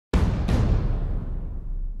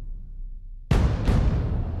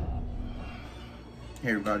Hey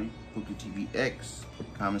everybody, Bookie TVX,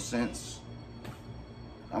 Common Sense.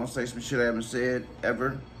 I'm gonna say some shit I haven't said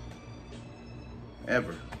ever.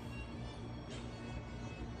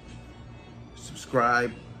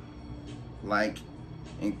 Subscribe, like,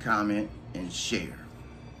 and comment, and share.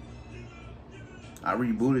 I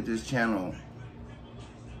rebooted this channel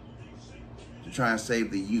to try and save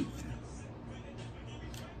the youth.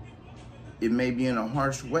 It may be in a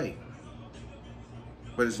harsh way,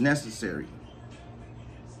 but it's necessary.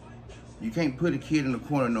 You can't put a kid in the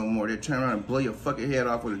corner no more. They turn around and blow your fucking head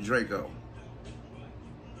off with a Draco.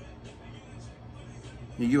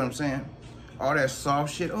 You get what I'm saying? All that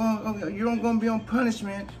soft shit. Oh, you don't gonna be on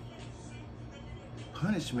punishment.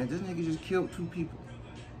 Punishment? This nigga just killed 2 people.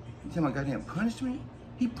 You tell my goddamn punishment?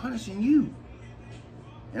 He punishing you.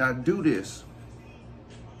 And I do this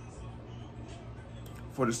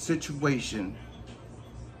for the situation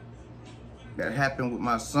that happened with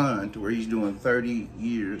my son, to where he's doing 30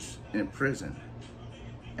 years in prison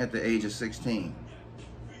at the age of 16.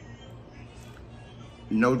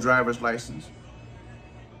 No driver's license.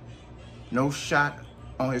 No shot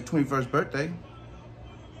on his 21st birthday.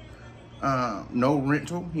 No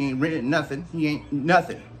rental. He ain't rented nothing. He ain't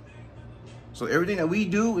nothing. So everything that we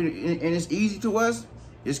do, and it's easy to us,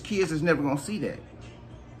 his kids is never gonna see that.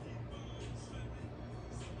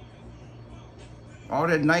 All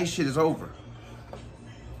that nice shit is over.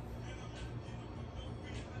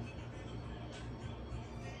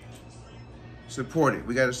 Support it.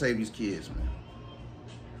 We gotta save these kids, man.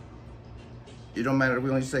 It don't matter if we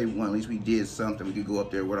only save one. At least we did something. We could go up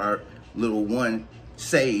there with our little one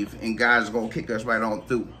save, and God's gonna kick us right on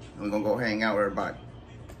through. And we're gonna go hang out with everybody.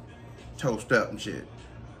 Toast up and shit.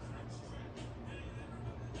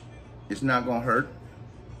 It's not gonna hurt.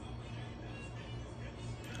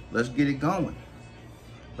 Let's get it going.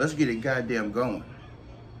 Let's get it goddamn going.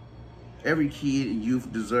 Every kid and youth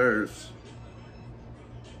deserves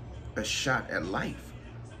a shot at life.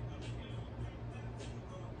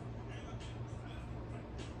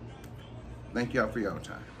 Thank y'all for y'all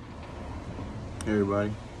time. Hey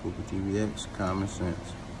everybody, Ynw TVX, Common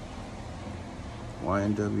Sense.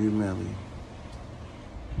 Ynw Melly,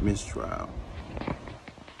 mistrial.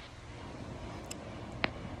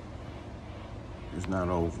 It's not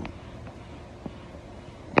over.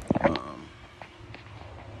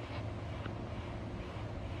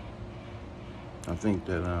 I think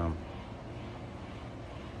that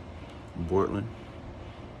Bortlen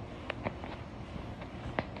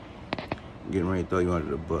getting ready to throw you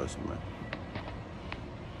under the bus, man.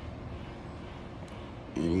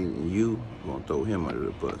 And you gonna throw him under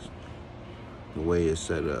the bus. The way it's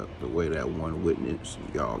set up, the way that one witness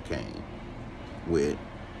y'all came with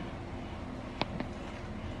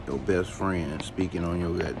your best friend speaking on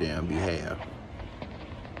your goddamn behalf.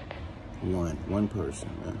 One person,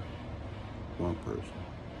 man. One person.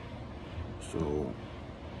 So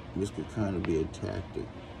this could kind of be a tactic,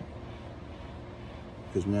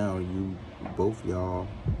 because now you, both y'all,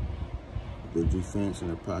 the defense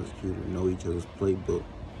and the prosecutor, know each other's playbook.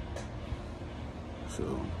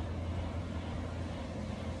 So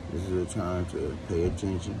this is a time to pay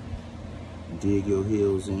attention, dig your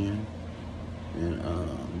heels in,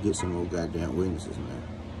 and get some more goddamn witnesses, man.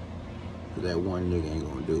 Because that one nigga ain't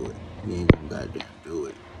gonna do it. He ain't gonna goddamn do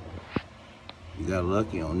it. You got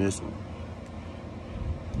lucky on this one.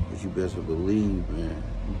 But you best believe, man,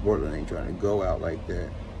 Bortlen ain't trying to go out like that.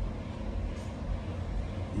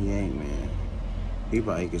 He ain't, man. He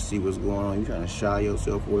probably can see what's going on. You trying to shy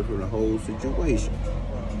yourself away from the whole situation.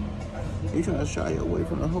 You trying to shy away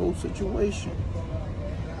from the whole situation.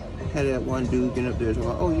 Had that one dude getting up there talking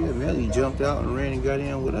about, oh yeah, man, he jumped out and ran and got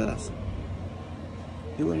in with us.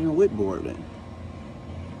 He wasn't even with Bortlen.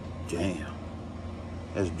 Damn.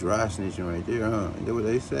 That's dry snitching right there, huh? Is that what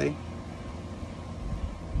they say?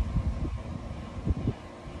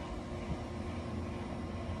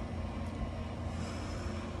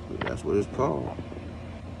 That's what it's called.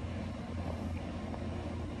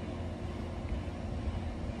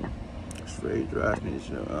 Straight dry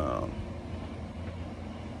snitching.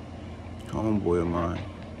 Homeboy of mine.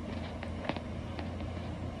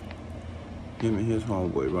 Him and his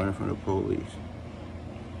homeboy running from the police.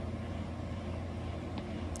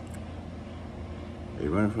 They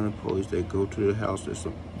run from the police, they go to the house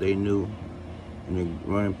that they knew, and they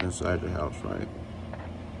run up inside the house, right?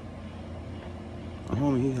 The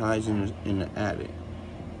homie, he hides in the attic.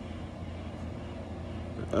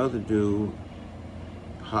 The other dude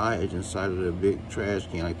hides inside of the big trash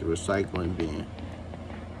can, like the recycling bin.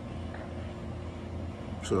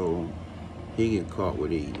 So he get caught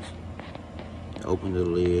with ease. Open the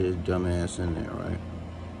lid, his dumb ass in there, right?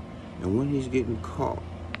 And when he's getting caught,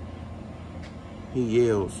 he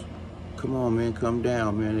yells, "Come on, man, come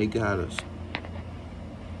down, man, they got us."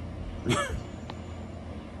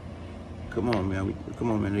 Come on,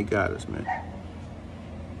 man, they got us, man.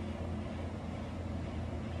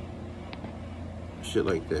 Shit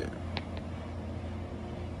like that.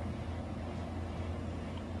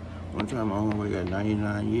 One time my homeboy got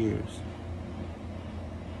 99 years.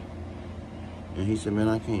 And he said, "Man,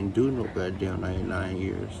 I can't do no goddamn 99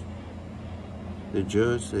 years. The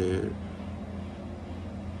judge said,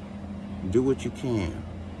 do what you can,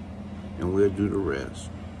 and we'll do the rest."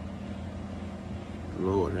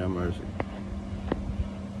 Lord have mercy.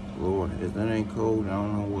 Lord, if that ain't cold, I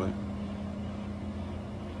don't know what.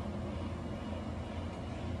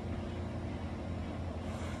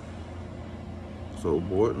 So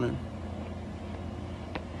Bortlen,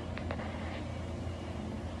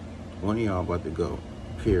 one of y'all about to go,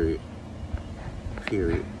 period.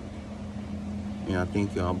 And I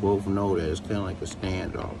think y'all both know that it's kind of like a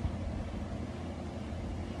standoff.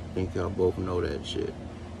 I think y'all both know that shit.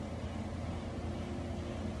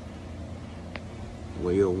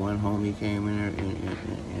 Well, your one homie came in there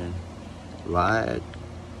and lied,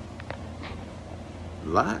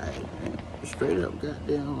 man. Straight up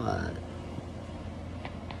goddamn lied.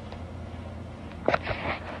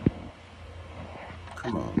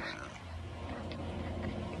 Come on, man.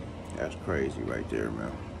 That's crazy right there,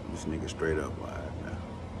 man. This nigga straight up lied, man.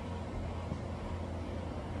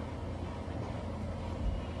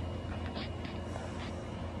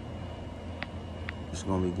 It's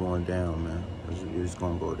gonna be going down, man. It's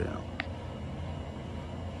gonna go down.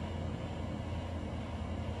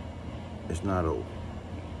 It's not over.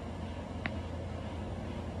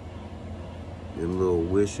 Them little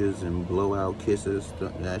wishes and blowout kisses,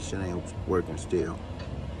 that shit ain't working still.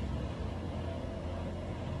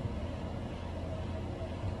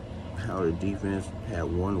 How the defense had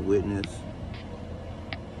one witness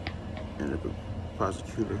and the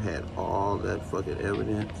prosecutor had all that fucking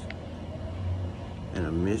evidence and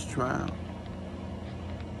a mistrial.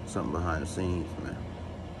 Something behind the scenes, man.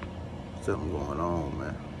 Something going on,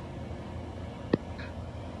 man.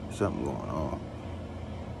 Something going on.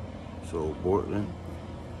 So Bortlen,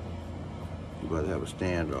 you about to have a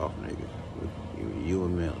standoff, nigga, with Ynw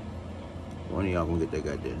Melly. One of y'all gonna get that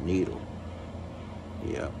goddamn needle.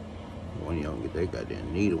 Yeah. One of y'all gonna get that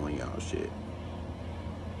goddamn needle in y'all shit.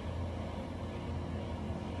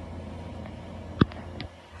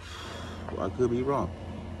 Well, I could be wrong,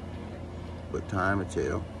 but time will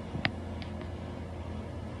tell.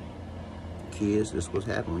 Kids, this what's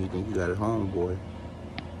happening when you think you got a homeboy.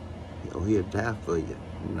 Yo, he'll die for you.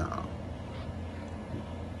 No.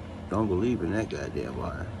 Don't believe in that goddamn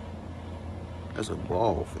lie. That's a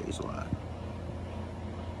bald-faced lie.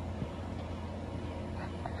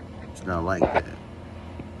 It's not like that.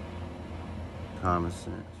 Common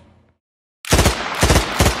sense.